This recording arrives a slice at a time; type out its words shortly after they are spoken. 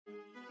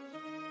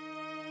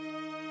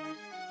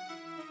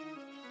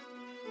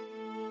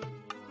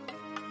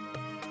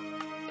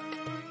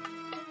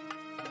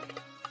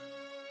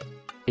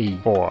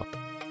e4,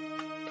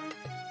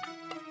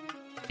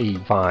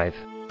 e5,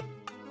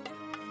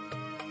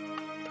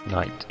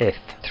 knight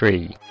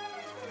f3,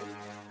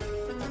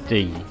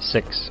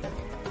 d6,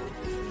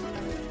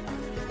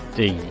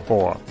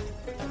 d4,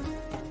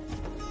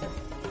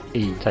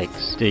 e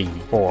takes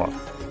d4,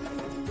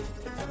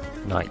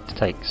 knight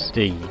takes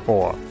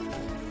d4,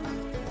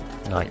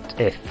 knight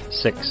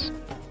f6,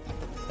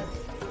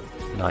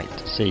 knight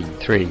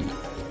c3,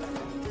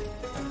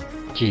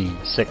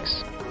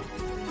 g6,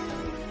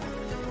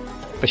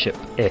 bishop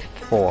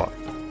f4,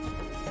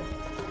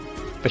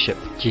 bishop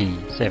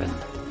g7,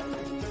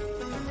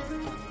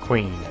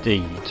 queen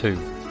d2,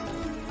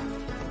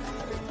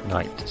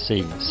 knight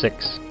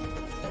c6,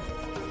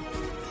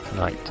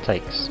 knight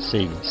takes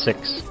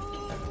c6,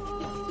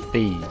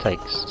 b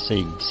takes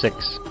c6,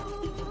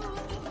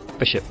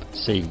 bishop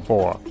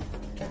c4,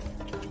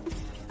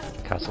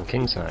 castle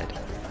kingside,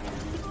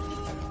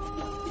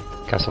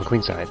 castle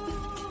queenside,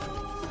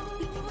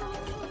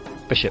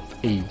 bishop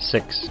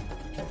e6,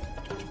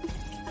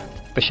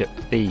 bishop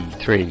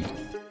b3,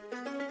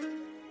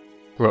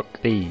 rook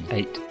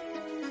b8,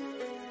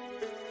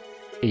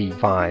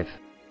 e5,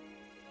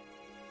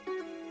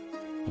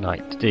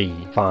 knight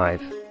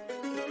d5,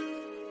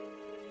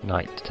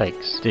 knight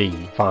takes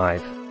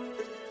d5,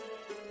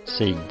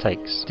 c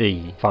takes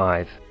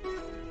d5,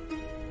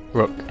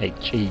 rook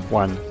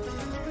he1,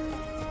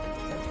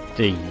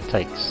 d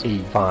takes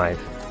e5,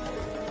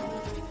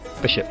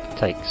 bishop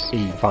takes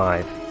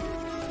e5,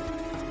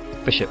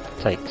 bishop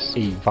takes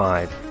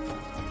e5,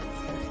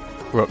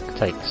 rook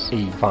takes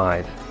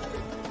e5,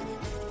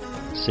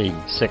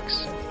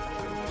 c6,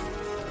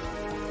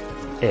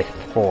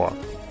 f4,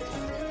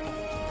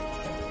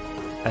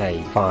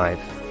 a5,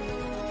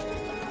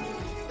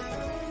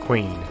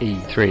 queen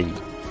e3,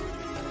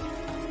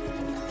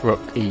 rook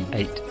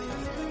e8,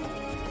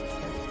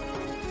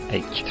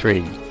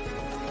 h3,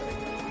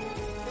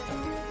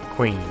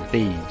 queen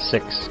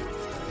b6,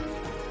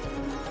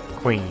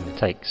 queen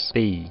takes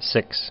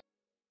b6,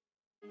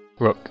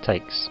 rook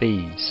takes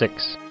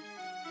b6,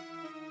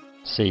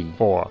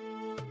 c4,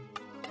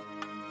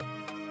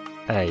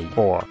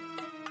 a4,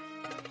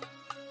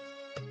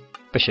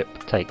 bishop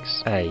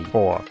takes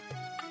a4,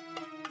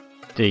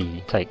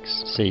 d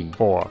takes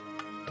c4,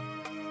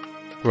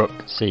 rook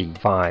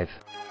c5,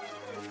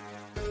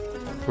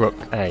 rook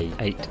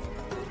a8,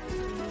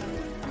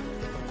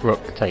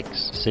 rook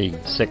takes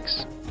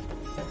c6,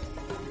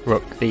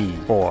 rook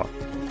b4,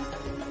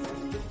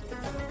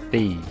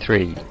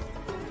 b3,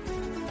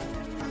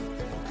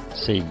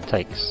 c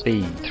takes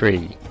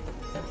b3,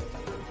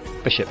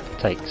 bishop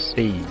takes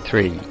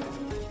b3,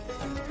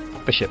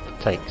 bishop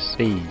takes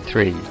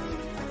b3,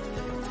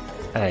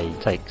 a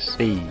takes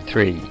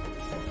b3,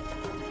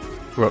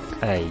 rook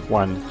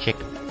a1 check,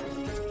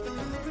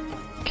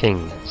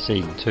 king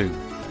c2,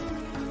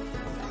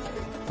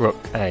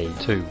 rook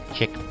a2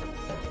 check,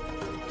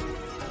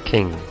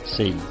 king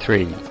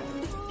c3,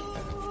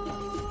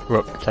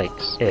 rook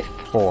takes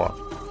f4,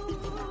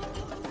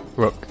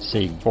 rook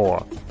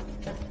c4,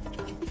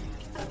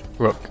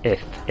 rook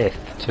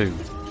f2,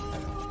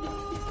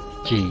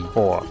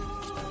 g4,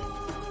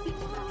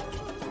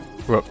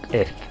 rook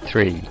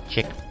f3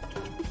 check,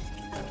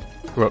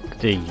 rook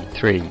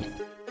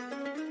d3,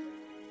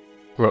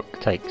 rook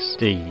takes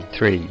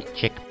d3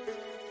 check,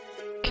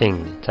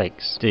 king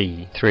takes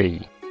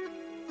d3,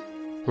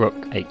 rook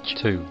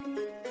h2,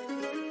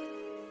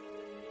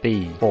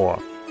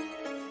 b4,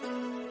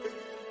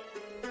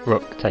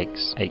 rook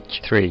takes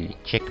h3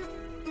 check,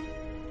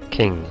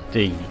 king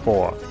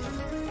d4,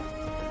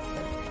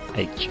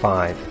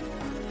 h5,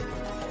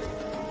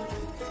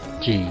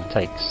 g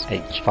takes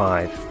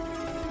h5,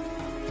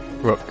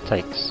 rook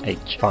takes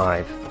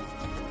h5,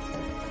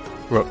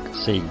 rook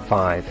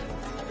c5,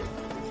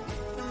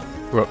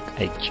 rook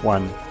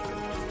h1,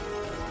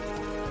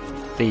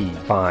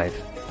 b5,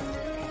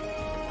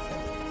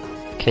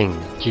 king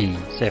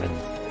g7,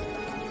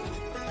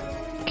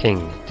 king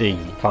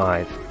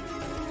d5,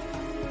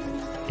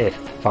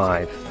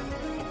 f5,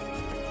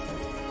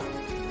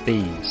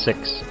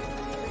 b6,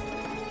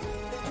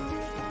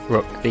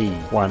 rook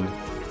b1,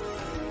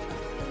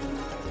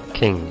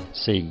 king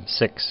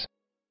c6,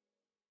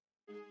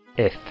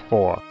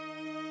 f4,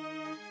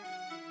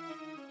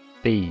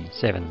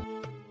 b7,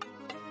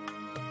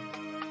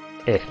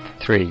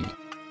 f3,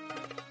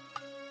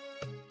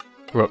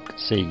 rook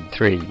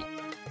c3,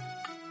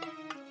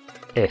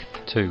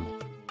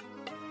 f2,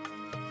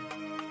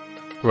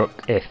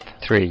 rook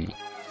f3,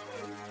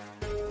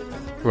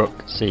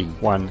 rook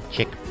c1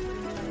 check,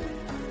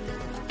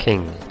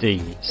 king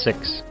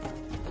d6,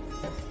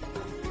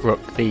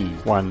 rook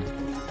b1,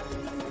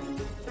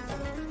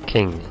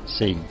 king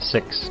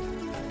c6,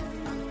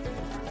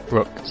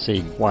 rook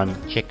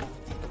c1 check,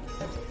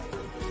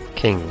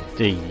 king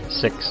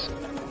d6,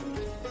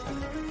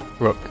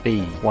 rook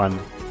b1,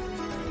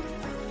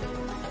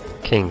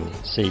 king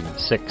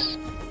c6,